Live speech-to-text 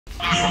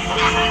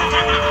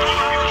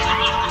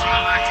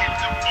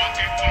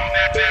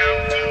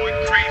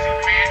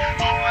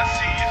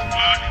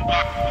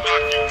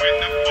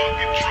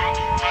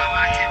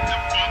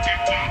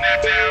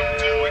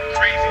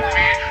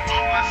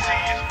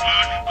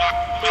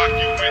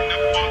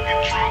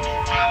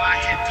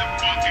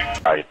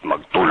Kahit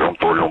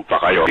magtulong-tulong pa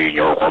kayo,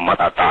 hindi nyo ako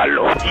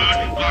matatalo.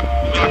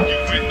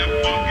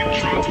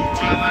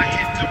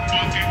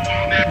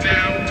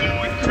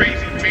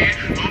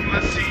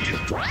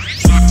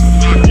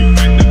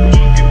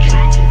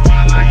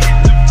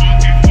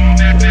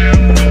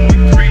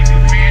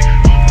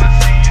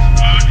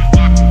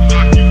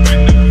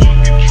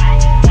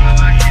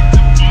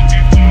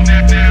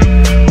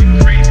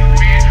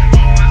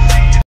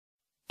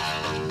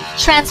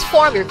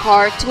 Transform your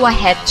car to a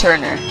head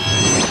turner.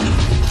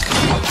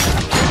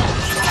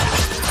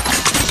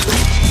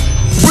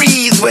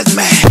 Breathe with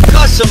me.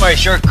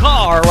 Customize your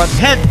car with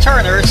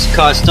Headturners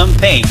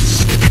Custompaint.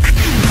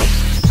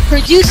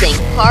 Producing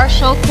car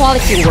show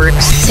quality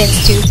works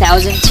since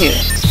 2002.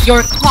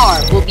 Your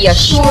car will be a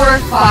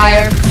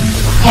surefire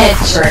head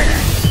turner.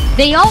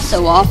 They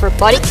also offer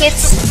body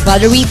kits,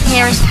 body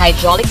repairs,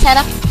 hydraulic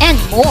setup, and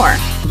more.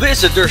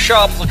 Visit their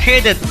shop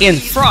located in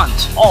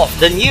front of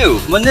the new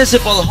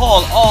Municipal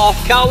Hall of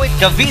Kawit,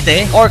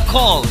 Cavite, or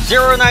call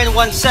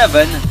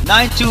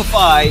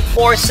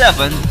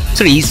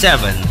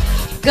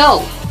 0917-925-4737.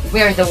 Go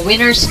where the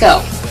winners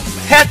go.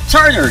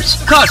 Headturners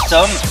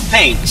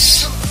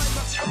Custompaints.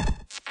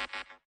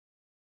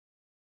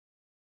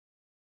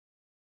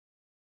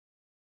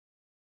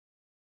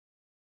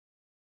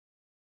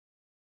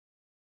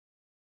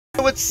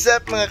 What's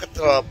up mga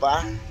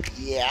katropa?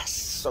 Yes,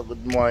 so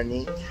good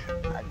morning.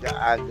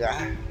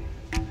 Aga-aga.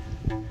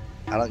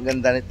 Ang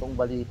ganda nitong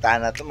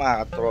balita na ito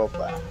mga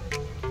katropa.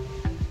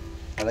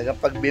 Talagang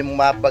pag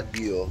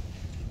bumabagyo,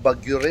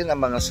 bagyo rin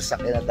ang mga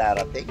sasakyan na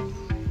darating.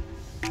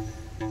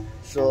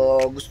 So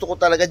gusto ko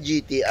talaga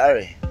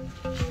GTR eh.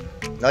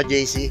 No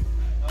JC?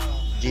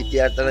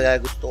 GTR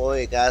talaga gusto ko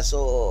eh.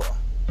 Kaso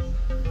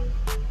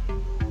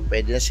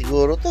pwede na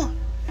siguro to.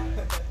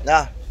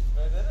 Na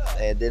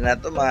pwede na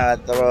to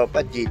mga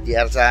tropa,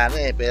 GTR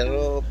sana eh,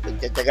 pero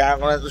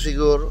pagtsatsagaan ko na to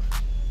siguro.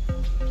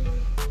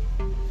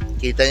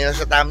 Kita nyo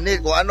sa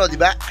thumbnail kung ano, di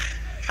ba?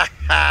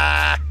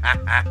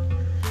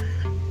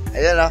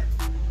 Ayan o.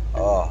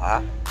 Oh,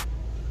 ha?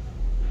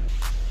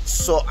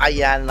 So,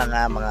 ayan na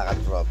nga mga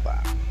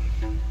katropa.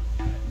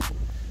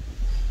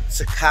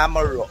 Sa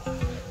Camaro.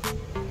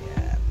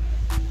 Ayan.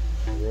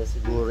 Ayan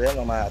siguro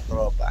yan mga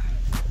katropa.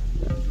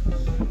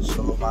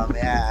 So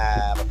mamaya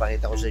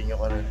papakita ko sa inyo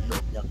kung ano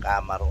loob niyang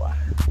Camaro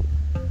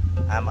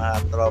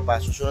mga tropa.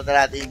 Susunod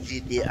na natin yung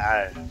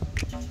GTR.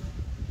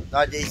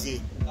 No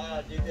JC?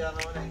 GTR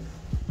naman next.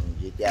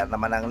 GTR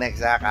naman ang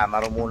next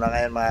Camaro muna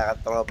ngayon mga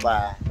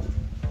katropa.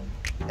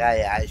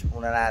 Kaya ayos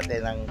muna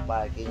natin ang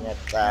parking at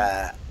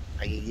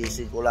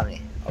kagigising ko lang eh.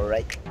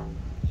 Alright?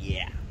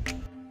 Yeah.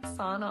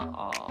 Sana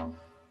all.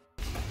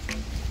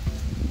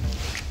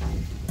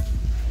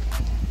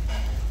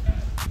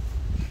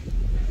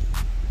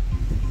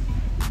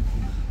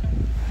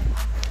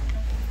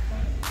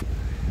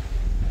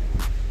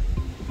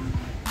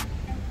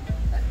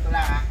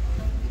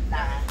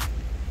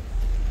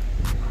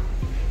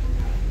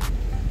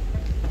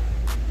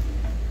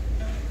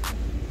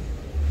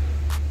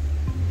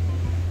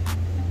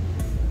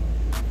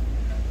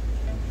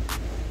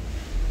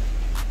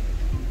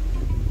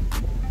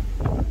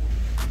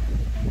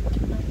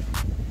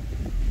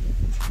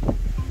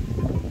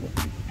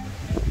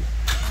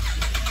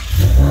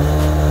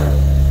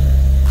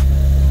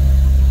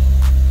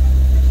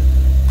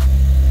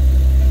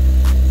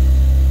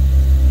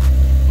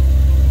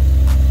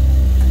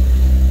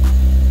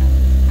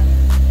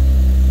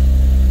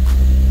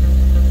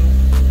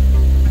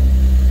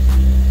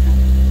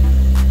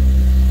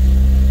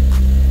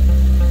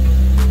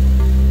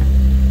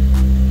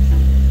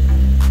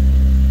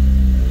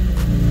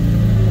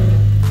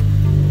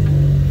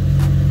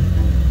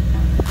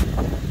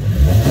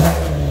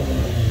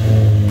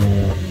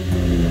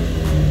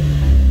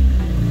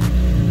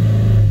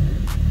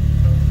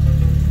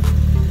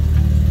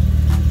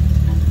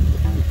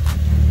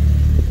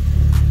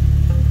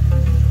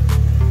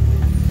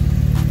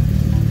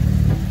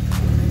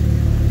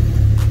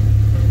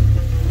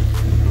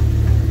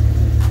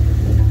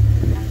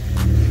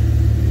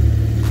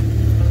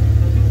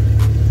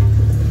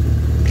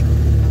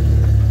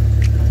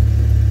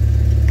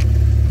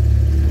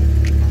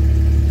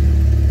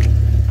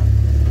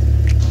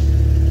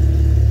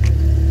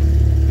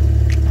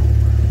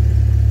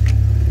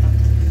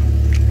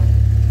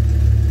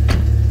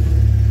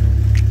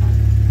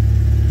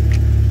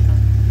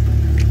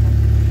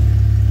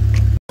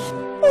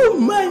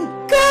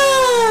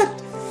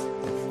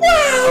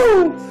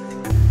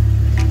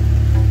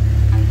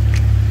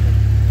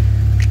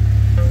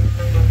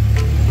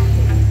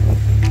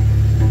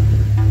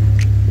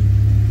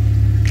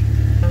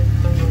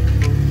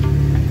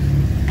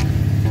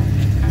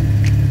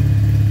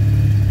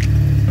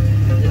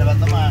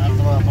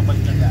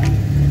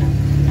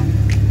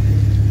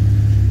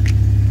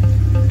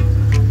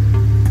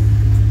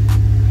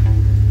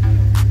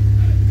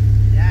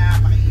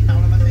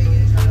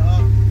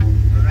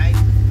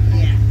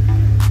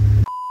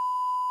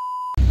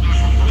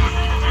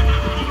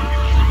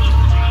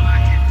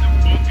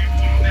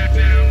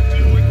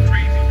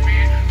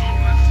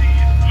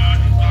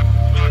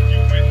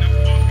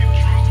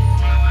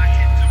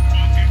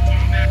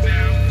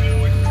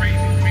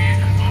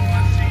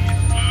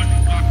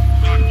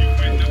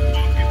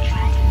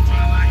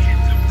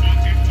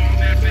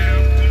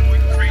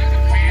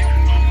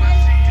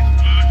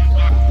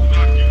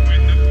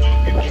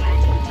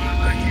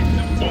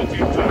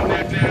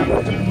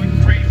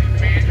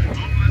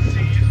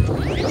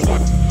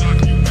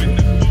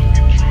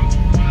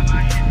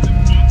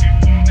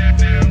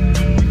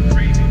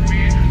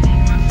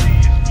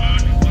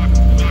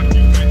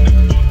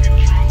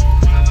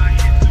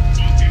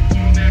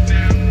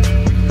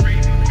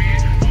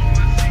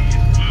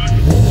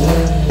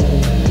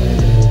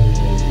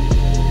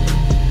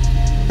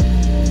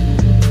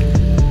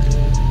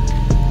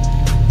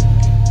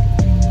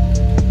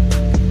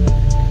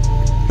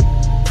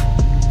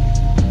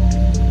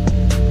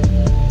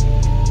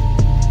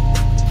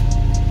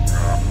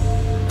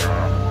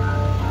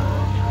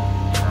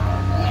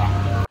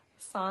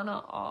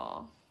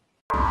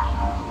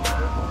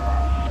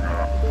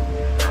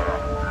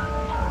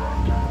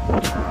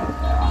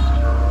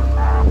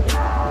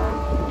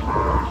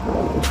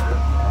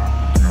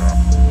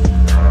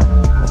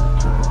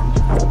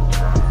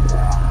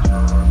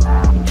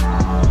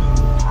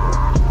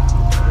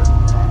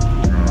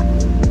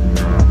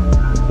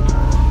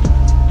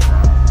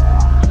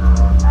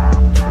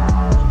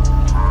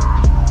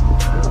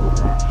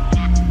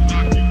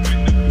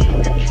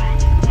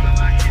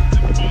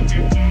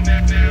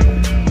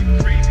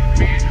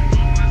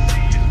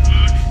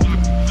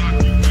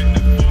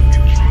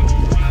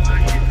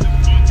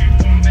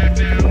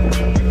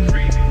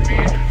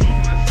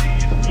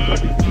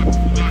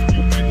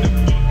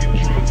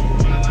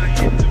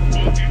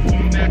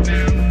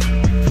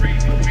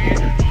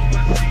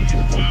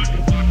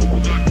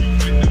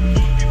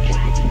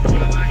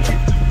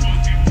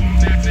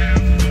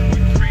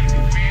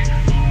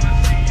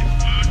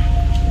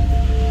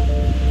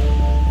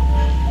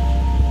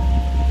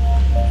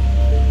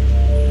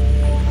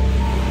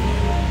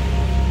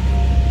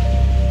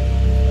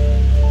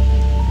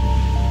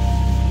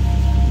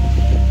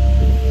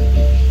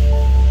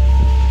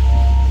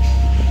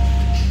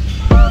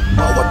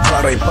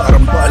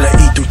 Parang bala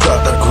ito'y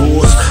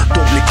tatagos.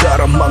 Doble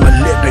karang mga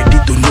letra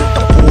dito no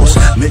tapos.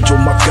 Medyo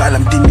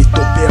magalang din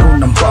ito pero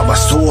nang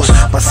babasos.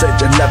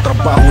 Pasensya na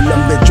trabaho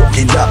lang medyo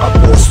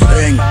kinakapos.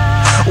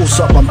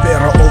 Usapan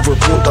pera over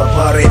puta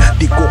pare.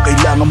 Di ko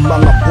kailangan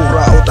mga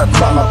puraot at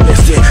mga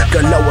pese.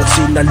 Galawan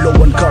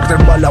sinaloan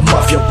Carter mala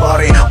mafia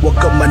pare. Huwag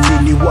ka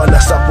maniniwala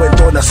sa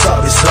kwento na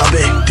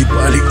sabi-sabi. Di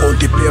balik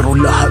onti pero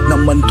lahat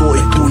naman to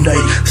ay tunay.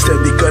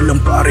 Steady ka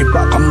lang pare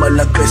baka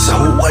malagay sa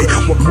hukay.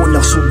 Huwag mo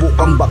nang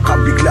subukan baka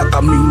bigla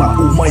kaming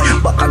maumay.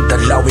 Baka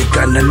dalawi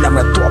ka na lang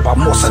at tropa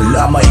mo sa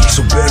lamay.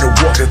 So better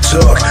walk the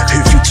talk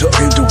if you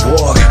talking to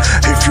walk.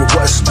 If you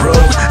was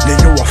broke then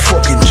you a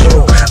fucking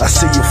joke. I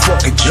see you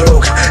fucking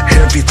joke.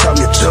 Every time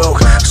you talk,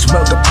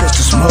 smell the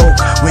pistol smoke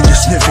when you're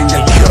sniffing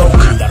the coke.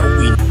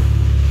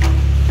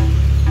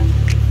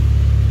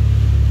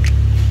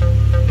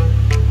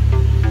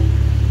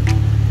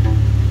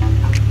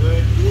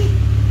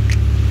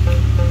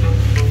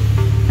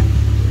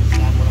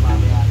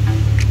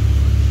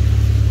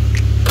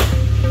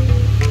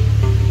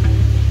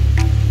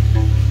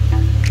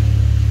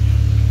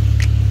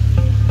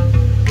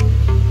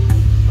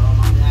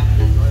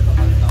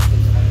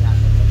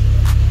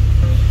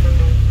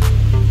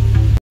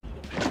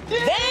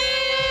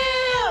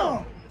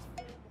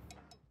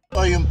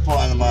 So yun po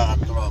mga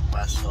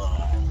katropa. So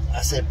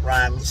as I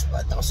promise,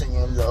 pata ko sa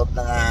inyo yung loob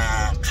ng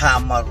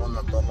Camaro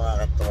na to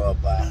mga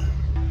katropa.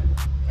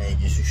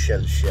 Medyo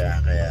social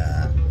siya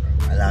kaya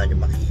kailangan nyo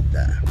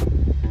makita.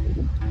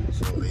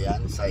 So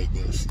ayan,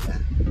 sidings niya.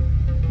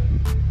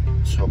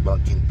 Sobrang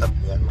kintab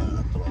niyan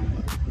mga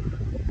katropa.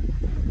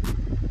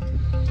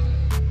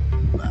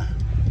 Diba?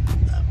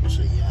 Tapos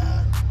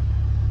ayan,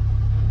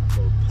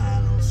 4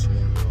 panels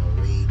niya,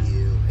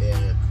 radio,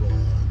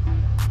 aircon,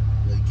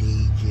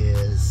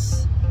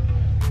 gauges.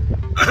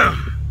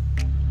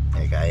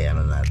 Eh kaya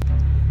ano natin.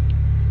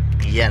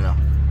 Yan o.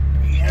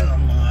 Yan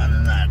ang mga ano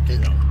natin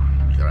o.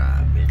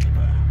 Grabe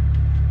diba.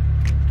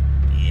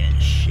 Yan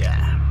siya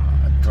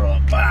mga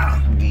tropa.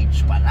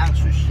 Gauge pa lang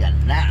social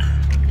na.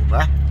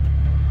 Diba?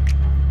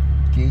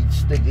 Gauge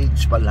na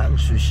gauge pa lang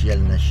social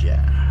na siya.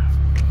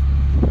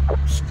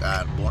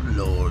 Carbon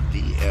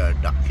lordy. Air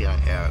duct yung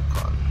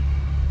aircon.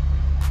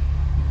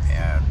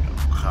 Air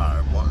duct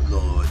carbon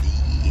lordy.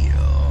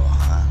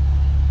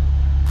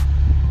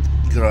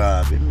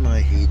 Grabe,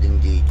 mga hidden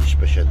gauges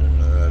pa siya doon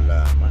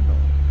nalalaman, no?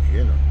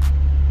 Yun, no?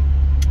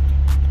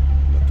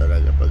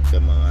 Talaga pagka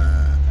mga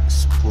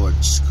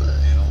sports ka,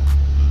 you know?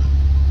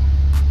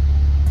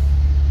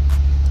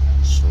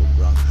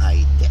 Sobrang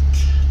high-tech.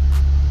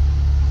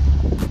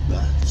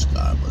 Diba?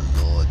 Carbon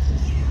load.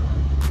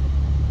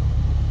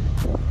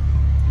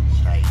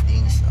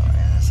 Sidings, no?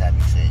 Ayan, sabi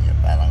ko sa inyo,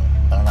 parang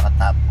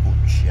naka-top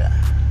coat siya.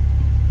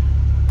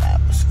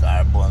 Tapos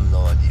carbon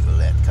lodi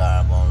ulit,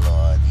 carbon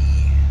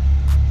lodi.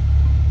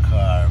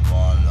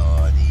 Carbon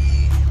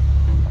lodi.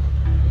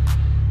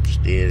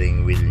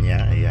 Steering wheel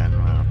niya, ayan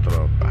mga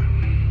tropa.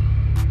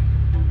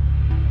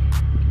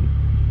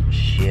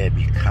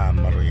 Chevy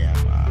Camaro yan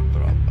mga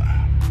tropa.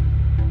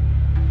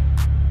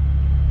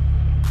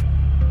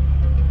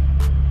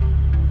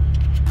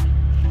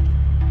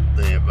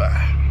 Diba?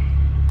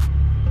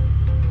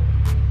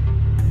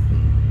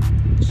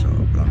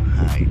 Sobrang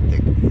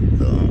high-tech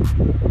ito.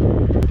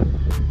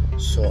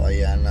 So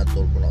ayan,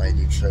 naturbo na kayo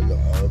dito sa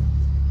loob.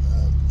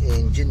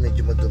 Engine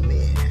medyo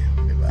madumi,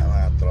 diba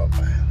mga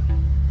tropa?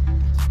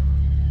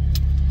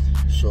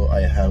 So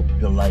I hope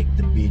you like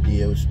the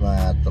videos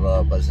mga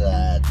tropa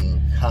sa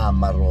ating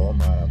Camaro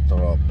mga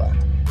tropa.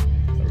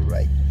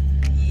 Alright,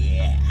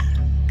 yeah,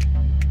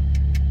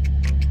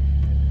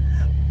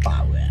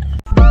 power.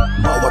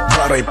 Bawat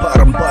baray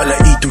parang bala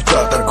ito'y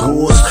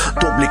tatagos.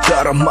 Doble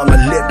karang mga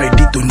letra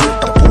dito no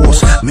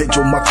tapos. Medyo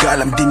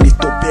magalang din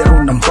ito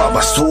pero nang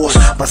babasos.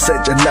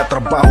 Pasensya na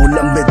trabaho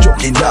lang medyo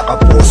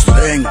kinakapos.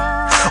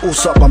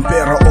 Usapang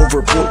pera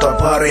over puta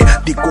pare,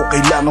 di ko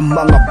kailangan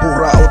mga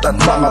buraot at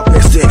mga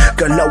peste.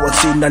 Galawan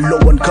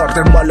sinaloan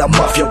Carter mala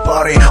mafia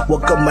pare,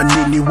 huwag ka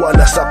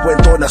maniniwala sa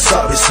kwento na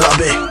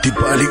sabi-sabi. Di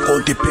bali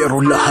konti pero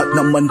lahat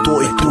naman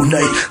to ay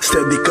tunay.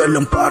 Steady ka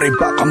lang pare,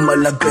 baka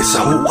malagay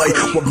sa hukay.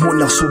 Huwag mo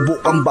nang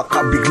subukan,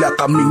 baka bigla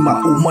kaming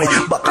maumay.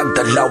 Baka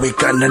dalawi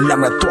ka na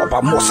lang at tropa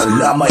mo sa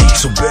lamay.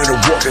 So better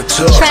walk it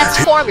up.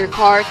 Transform your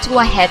car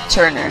to a head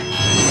turner.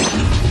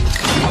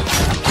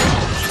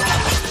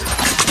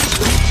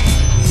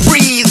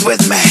 Breathe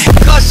with me.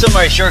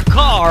 Customize your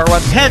car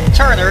with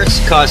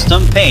Headturners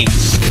Custompaint.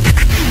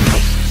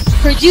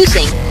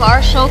 Producing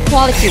car show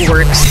quality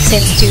works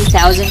since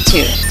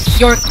 2002.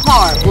 Your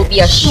car will be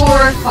a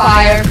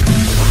surefire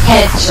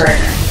head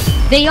turner.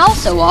 They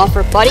also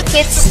offer body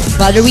kits,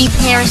 body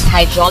repairs,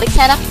 hydraulic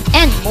setup,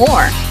 and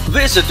more.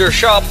 Visit their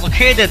shop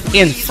located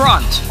in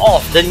front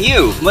of the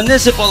new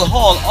Municipal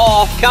Hall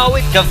of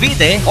Kawit,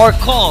 Cavite, or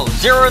call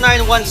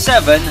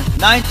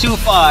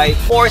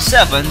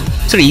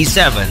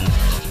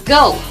 0917-925-4737.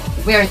 Go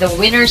where the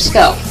winners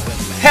go.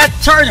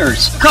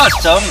 Headturners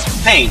Custom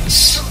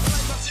Paints.